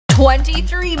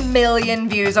23 million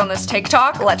views on this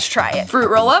TikTok. Let's try it. Fruit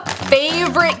roll up.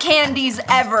 Favorite candies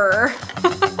ever.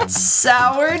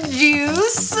 Sour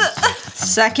juice.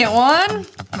 Second one.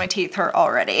 My teeth hurt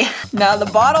already. Now the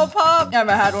bottle pop. I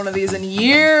haven't had one of these in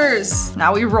years.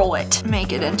 Now we roll it.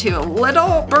 Make it into a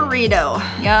little burrito.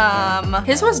 Yum.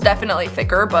 His was definitely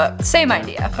thicker, but same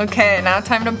idea. Okay, now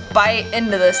time to bite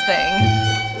into this thing.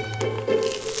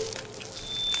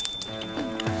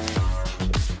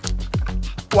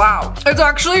 Wow, it's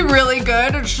actually really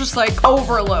good. It's just like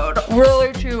overload,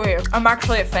 really chewy. I'm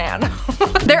actually a fan.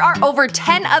 There are over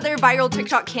 10 other viral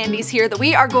TikTok candies here that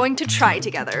we are going to try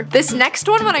together. This next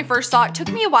one, when I first saw it, took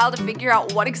me a while to figure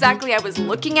out what exactly I was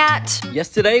looking at.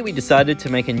 Yesterday, we decided to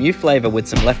make a new flavor with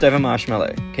some leftover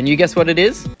marshmallow. Can you guess what it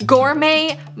is?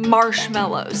 Gourmet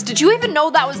marshmallows. Did you even know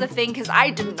that was a thing? Because I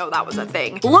didn't know that was a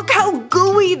thing. Look how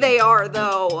gooey they are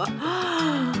though.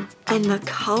 And the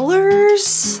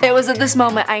colors? It was at this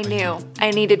moment I knew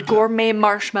I needed gourmet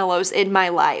marshmallows in my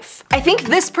life. I think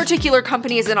this particular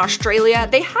company is in Australia.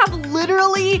 They have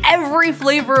literally every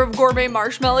flavor of gourmet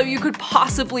marshmallow you could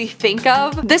possibly think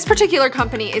of. This particular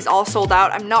company is all sold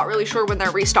out. I'm not really sure when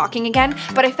they're restocking again,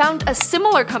 but I found a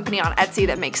similar company on Etsy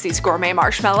that makes these gourmet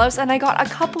marshmallows, and I got a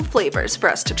couple flavors for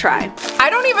us to try. I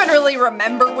don't even really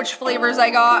remember which flavors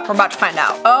I got. We're about to find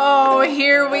out. Oh,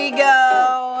 here we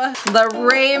go. The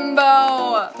rainbow.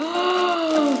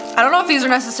 I don't know if these are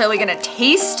necessarily gonna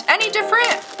taste any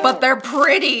different, but they're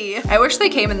pretty. I wish they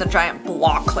came in the giant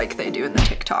block like they do in the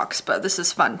TikToks, but this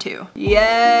is fun too.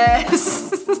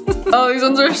 Yes. Oh, these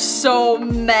ones are so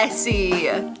messy.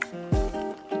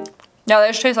 No, they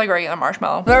just taste like regular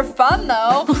marshmallow. They're fun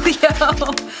though.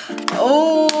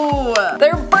 Oh,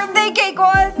 they're birthday cake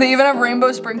ones. They even have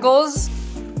rainbow sprinkles.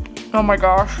 Oh my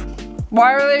gosh.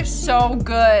 Why are they so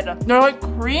good? They're like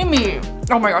creamy.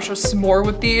 Oh my gosh, a s'more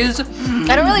with these.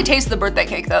 I don't really taste the birthday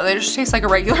cake though. They just taste like a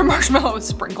regular marshmallow with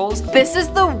sprinkles. This is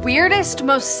the weirdest,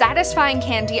 most satisfying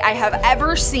candy I have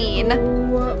ever seen.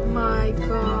 Oh my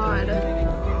God.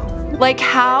 Like,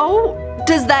 how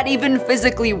does that even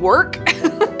physically work?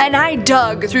 And I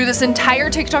dug through this entire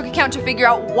TikTok account to figure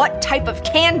out what type of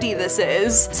candy this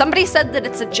is. Somebody said that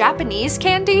it's a Japanese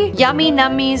candy, yummy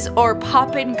nummies or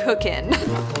poppin' cookin'.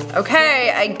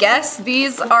 Okay, I guess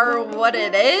these are what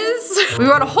it is. We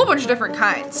got a whole bunch of different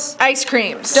kinds. Ice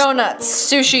creams, donuts,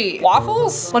 sushi,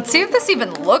 waffles. Let's see if this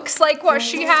even looks like what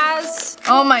she has.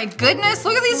 Oh my goodness,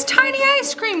 look at these tiny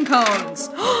ice cream cones.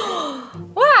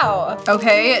 Wow.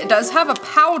 Okay, it does have a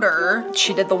powder.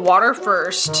 She did the water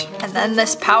first, and then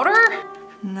this powder,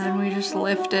 and then we just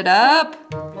lift it up.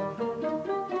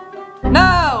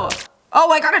 No!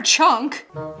 Oh, I got a chunk.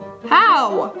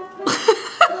 How?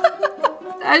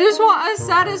 I just want a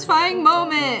satisfying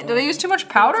moment. Did I use too much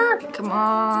powder? Come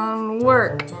on,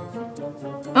 work.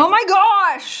 Oh my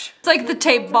gosh! It's like the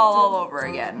tape ball all over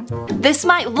again. This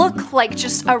might look like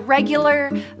just a regular,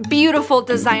 beautiful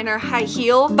designer high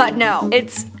heel, but no,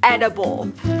 it's edible.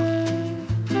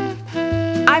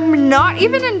 I'm not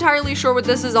even entirely sure what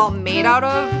this is all made out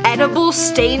of. Edible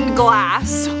stained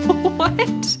glass.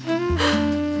 What?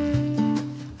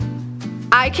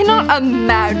 I cannot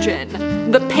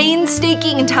imagine the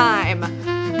painstaking time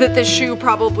that this shoe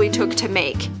probably took to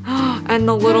make. And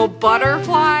the little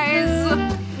butterflies.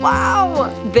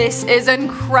 Wow, this is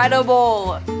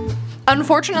incredible.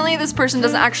 Unfortunately, this person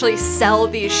doesn't actually sell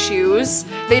these shoes.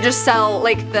 They just sell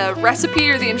like the recipe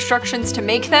or the instructions to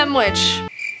make them, which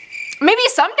maybe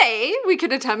someday we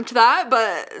could attempt that,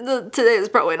 but today is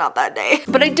probably not that day.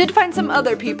 But I did find some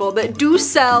other people that do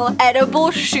sell edible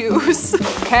shoes.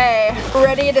 Okay,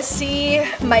 ready to see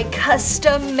my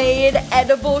custom-made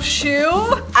edible shoe?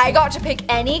 I got to pick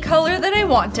any color that I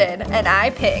wanted, and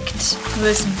I picked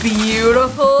this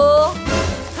beautiful...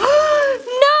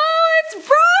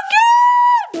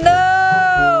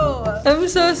 I'm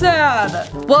so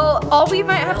sad. Well, all we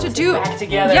might have to do,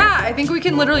 yeah, I think we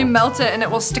can literally melt it and it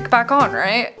will stick back on,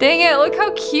 right? Dang it, look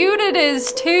how cute it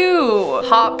is too.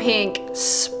 Hot pink,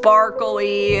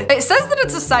 sparkly. It says that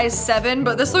it's a size 7,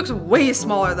 but this looks way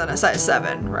smaller than a size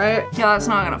 7, right? Yeah, that's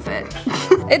not gonna fit.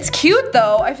 It's cute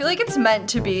though. I feel like it's meant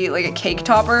to be like a cake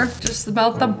topper. Just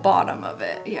about the bottom of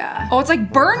it, yeah. Oh, it's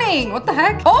like burning, what the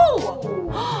heck?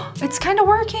 Oh, it's kind of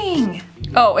working.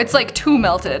 Oh, it's like too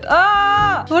melted.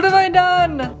 Ah, what have I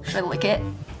done? Should I lick it?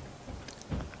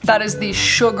 That is the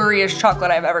sugariest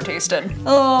chocolate I've ever tasted.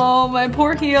 Oh, my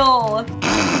poor heel.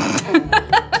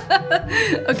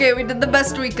 Okay, we did the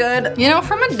best we could. You know,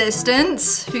 from a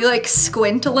distance, if you like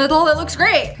squint a little, it looks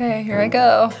great. Okay, here I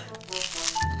go.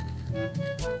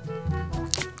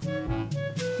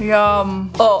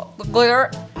 Yum. Oh, the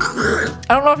glitter. I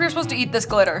don't know if you're supposed to eat this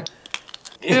glitter.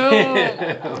 Ew.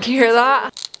 Can you hear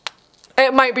that?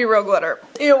 It might be real glitter.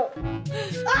 Ew.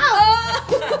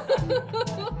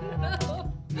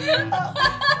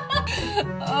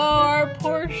 Oh, our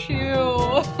poor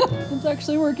shoe. It's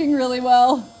actually working really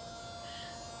well.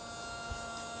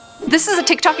 This is a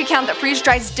TikTok account that freeze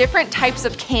dries different types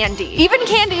of candy. Even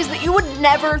candies that you would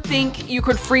never think you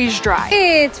could freeze dry.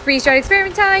 It's freeze dried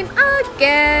experiment time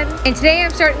again. And today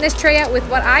I'm starting this tray out with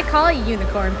what I call a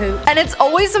unicorn poop. And it's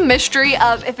always a mystery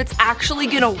of if it's actually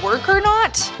gonna work or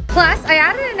not. Plus, I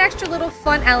added an extra little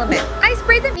fun element. I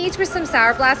sprayed them each with some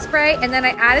Sour Blast spray and then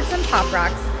I added some Pop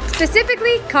Rocks.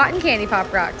 Specifically, cotton candy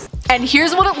Pop Rocks. And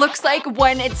here's what it looks like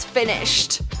when it's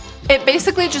finished. It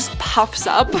basically just puffs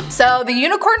up. So the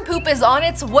unicorn poop is on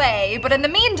its way, but in the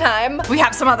meantime, we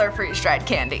have some other freeze-dried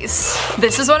candies.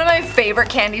 This is one of my favorite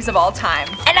candies of all time.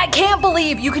 And I can't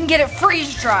believe you can get it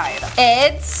freeze-dried.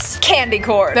 It's candy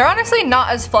corn. They're honestly not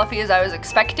as fluffy as I was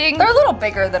expecting. They're a little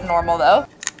bigger than normal though.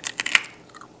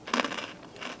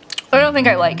 I don't think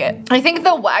I like it. I think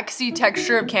the waxy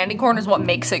texture of candy corn is what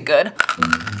makes it good.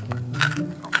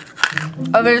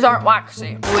 Oh, these aren't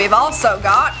waxy. We've also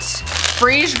got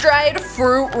freeze-dried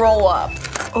fruit roll-up.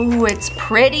 Oh, it's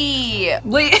pretty.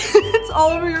 It's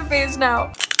all over your face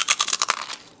now.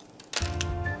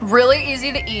 Really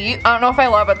easy to eat. I don't know if I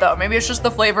love it though. Maybe it's just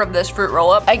the flavor of this fruit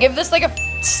roll-up. I give this like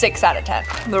a 6 out of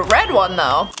 10. The red one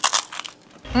though,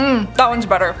 that one's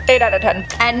better. 8 out of 10.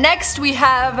 And next we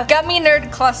have gummy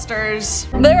nerd clusters.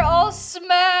 They're all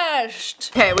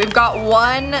smashed. Okay, we've got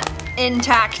one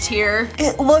intact here.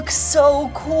 It looks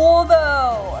so cool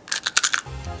though.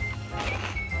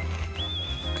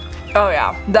 Oh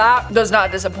yeah, that does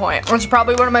not disappoint. It's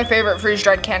probably one of my favorite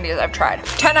freeze-dried candies I've tried.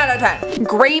 10 out of 10.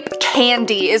 Grape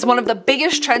candy is one of the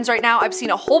biggest trends right now. I've seen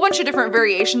a whole bunch of different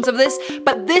variations of this,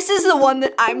 but this is the one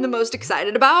that I'm the most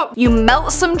excited about. You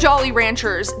melt some Jolly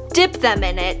Ranchers, dip them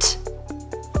in it,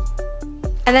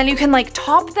 and then you can like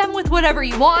top them with whatever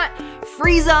you want,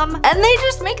 freeze them, and they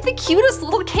just make the cutest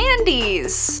little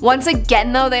candies. Once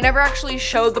again though, they never actually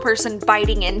showed the person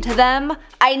biting into them.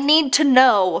 I need to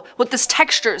know what this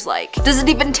texture's like. Does it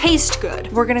even taste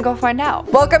good? We're gonna go find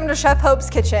out. Welcome to Chef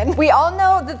Hope's kitchen. We all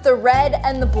know that the red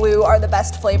and the blue are the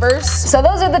best flavors, so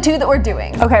those are the two that we're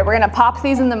doing. Okay, we're gonna pop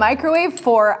these in the microwave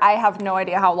for I have no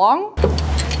idea how long.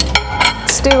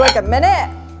 Let's do like a minute.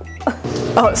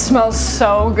 Oh, it smells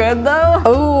so good though.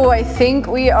 Oh, I think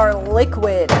we are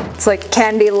liquid. It's like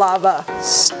candy lava.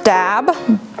 Stab,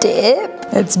 dip.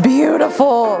 It's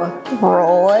beautiful.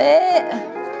 Roll it.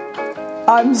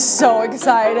 I'm so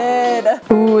excited.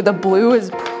 Ooh, the blue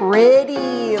is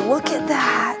pretty. Look at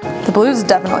that. The blue is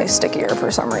definitely stickier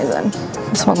for some reason.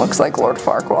 This one looks like Lord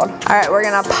Farquaad. All right, we're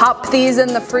gonna pop these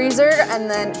in the freezer and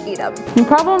then eat them. The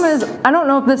problem is, I don't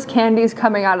know if this candy is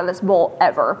coming out of this bowl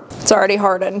ever. It's already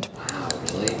hardened.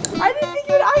 I didn't think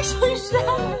you'd actually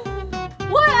show.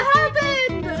 What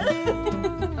happened?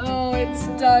 Oh, it's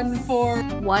done for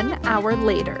 1 hour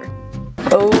later.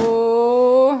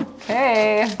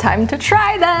 Okay, time to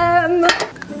try them.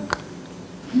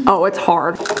 Oh, it's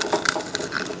hard.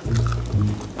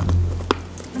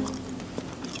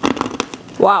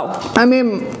 Wow. I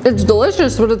mean, it's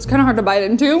delicious, but it's kind of hard to bite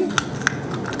into.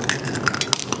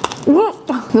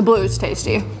 The blue is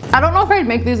tasty. I don't know if I'd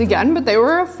make these again, but they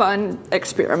were a fun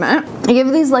experiment. I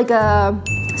give these like a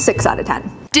 6 out of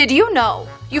 10. Did you know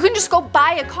you can just go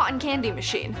buy a cotton candy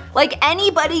machine? Like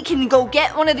anybody can go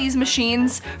get one of these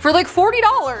machines for like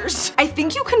 $40. I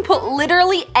think you can put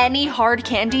literally any hard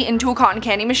candy into a cotton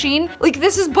candy machine. Like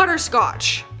this is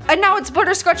butterscotch. And now it's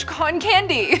butterscotch cotton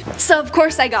candy. So of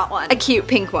course I got one, a cute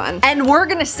pink one. And we're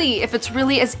gonna see if it's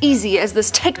really as easy as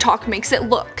this TikTok makes it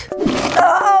look.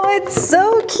 Oh, it's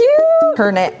so cute.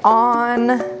 Turn it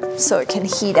on so it can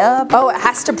heat up. Oh, it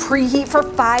has to preheat for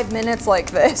 5 minutes like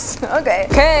this. Okay.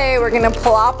 Okay, we're gonna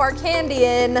plop our candy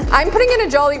in. I'm putting in a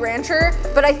Jolly Rancher,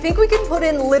 but I think we can put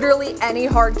in literally any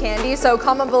hard candy. So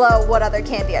comment below what other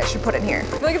candy I should put in here. I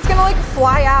feel like it's gonna like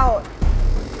fly out.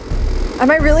 Am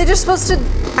I really just supposed to?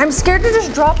 I'm scared to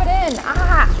just drop it in.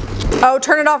 Ah. Oh,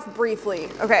 turn it off briefly.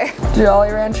 Okay.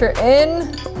 Jolly Rancher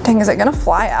in. Dang, is it gonna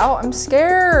fly out? I'm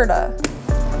scared.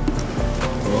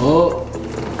 Oh.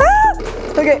 Ah!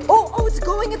 Okay. Oh, it's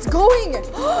going, it's going.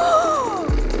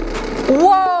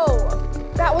 Whoa.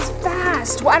 That was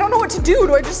fast. Well, I don't know what to do.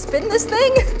 Do I just spin this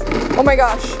thing? Oh my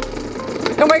gosh.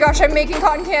 Oh my gosh, I'm making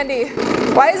cotton candy.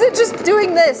 Why is it just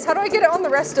doing this? How do I get it on the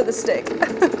rest of the stick?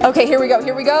 Okay, here we go,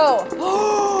 here we go.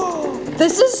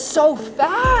 This is so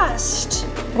fast.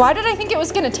 Why did I think it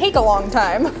was gonna take a long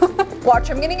time? Watch,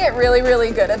 I'm gonna get really,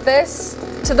 really good at this.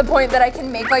 to the point that I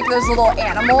can make like those little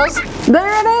animals.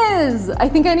 There it is. I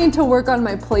think I need to work on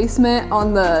my placement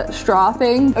on the straw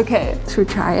thing. Okay, should we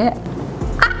try it?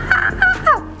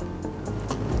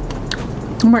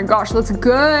 Oh my gosh, that's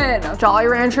good. Jolly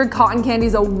Rancher cotton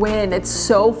candy's a win. It's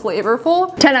so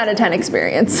flavorful. 10 out of 10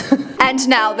 experience. And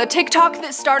now the TikTok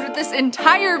that started this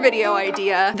entire video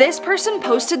idea. This person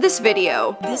posted this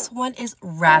video. This one is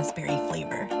raspberry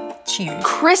flavor. Cheers.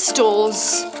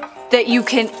 Crystals that you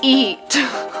can eat.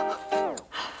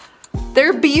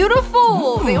 They're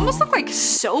beautiful. They almost look like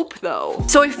soap though.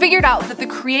 So I figured out that the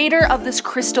creator of this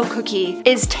crystal cookie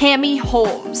is Tammy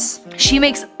Holmes. She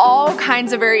makes all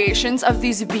kinds of variations of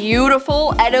these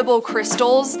beautiful edible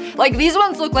crystals. Like these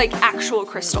ones look like actual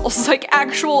crystals, like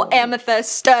actual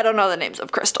amethyst. I don't know the names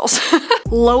of crystals.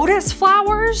 Lotus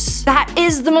flowers. That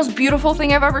is the most beautiful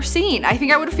thing I've ever seen. I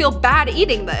think I would feel bad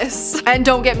eating this. And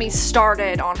don't get me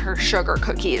started on her sugar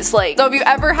cookies. Like, so if you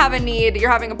ever have a need,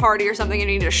 you're having a party or something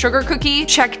and you need a sugar cookie,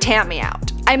 check Tammy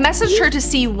out. I messaged her to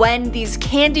see when these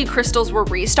candy crystals were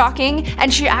restocking,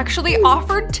 and she actually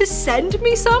offered to send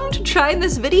me some to try in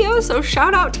this video, so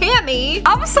shout out Tammy.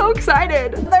 I'm so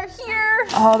excited. They're here.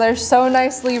 Oh, they're so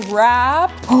nicely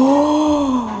wrapped.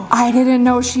 Oh, I didn't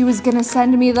know she was gonna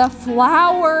send me the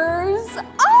flowers.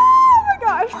 Oh my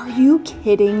gosh. Are you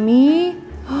kidding me?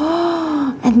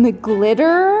 And the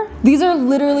glitter? These are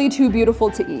literally too beautiful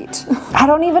to eat. I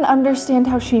don't even understand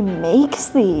how she makes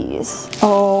these.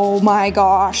 Oh my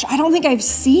gosh, I don't think I've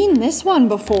seen this one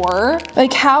before.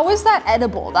 Like, how is that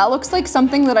edible? That looks like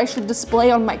something that I should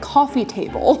display on my coffee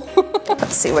table.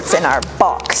 Let's see what's in our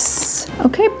box.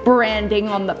 Okay, branding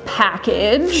on the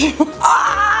package.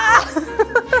 Ah!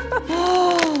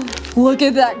 Look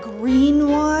at that green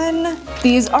one.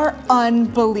 These are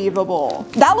unbelievable.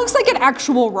 That looks like an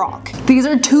actual rock. These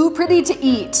are too pretty to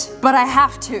eat, but I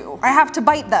have to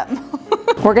bite them.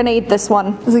 We're gonna eat this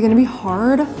one. Is it gonna be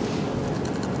hard?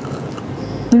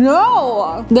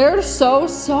 No, they're so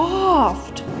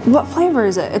soft. What flavor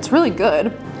is it? It's really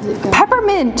good.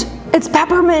 Peppermint, it's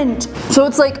peppermint. So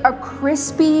it's like a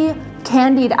crispy,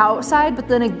 candied outside, but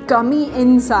then a gummy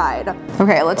inside.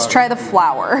 Okay, let's try the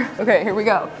flour. Okay, here we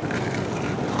go.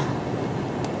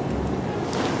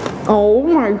 Oh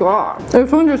my god.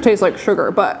 This one just tastes like sugar,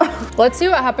 but let's see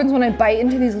what happens when I bite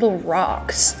into these little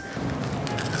rocks.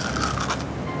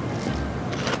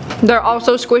 They're all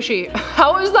so squishy.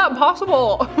 How is that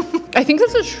possible? I think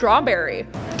this is strawberry.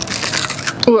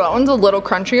 Ooh, that one's a little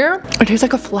crunchier. It tastes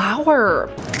like a flower.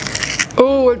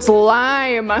 Oh, it's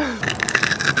lime.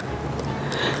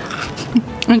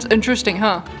 It's interesting,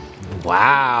 huh?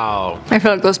 Wow. I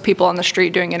feel like those people on the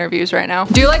street doing interviews right now.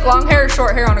 Do you like long hair or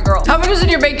short hair on a girl? How much is in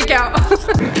your bank account?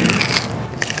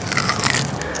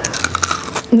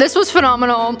 This was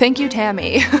phenomenal. Thank you,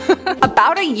 Tammy.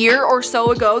 About a year or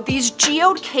so ago, these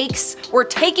geode cakes were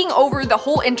taking over the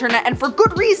whole internet, and for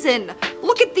good reason.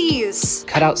 Look at these.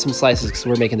 Cut out some slices because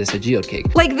we're making this a geode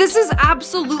cake. Like, this is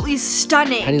absolutely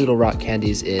stunning. Tiny little rock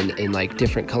candies in like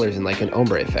different colors and like an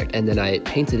ombre effect. And then I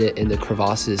painted it in the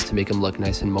crevasses to make them look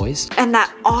nice and moist. And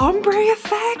that ombre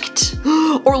effect?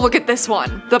 Or look at this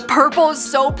one. The purple is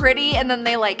so pretty, and then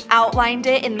they like outlined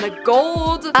it in the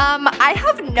gold. I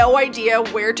have no idea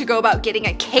where to go about getting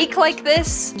a cake like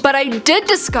this, but I did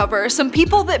discover some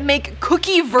people that make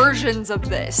cookie versions of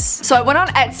this. So I went on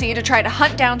Etsy to try to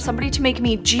hunt down somebody to make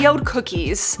me geode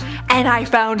cookies, and I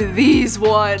found these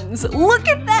ones. Look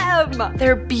at them!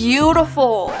 They're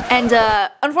beautiful. And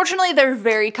unfortunately they're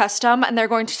very custom, and they're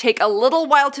going to take a little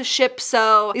while to ship,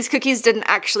 so these cookies didn't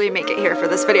actually make it here for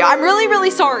this video. I'm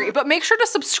really sorry, but make sure to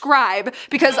subscribe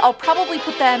because I'll probably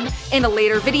put them in a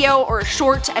later video or a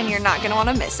short, and you're not gonna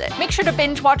wanna miss it. Make sure to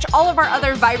binge watch all of our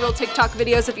other viral TikTok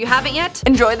videos if you haven't yet.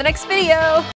 Enjoy the next video.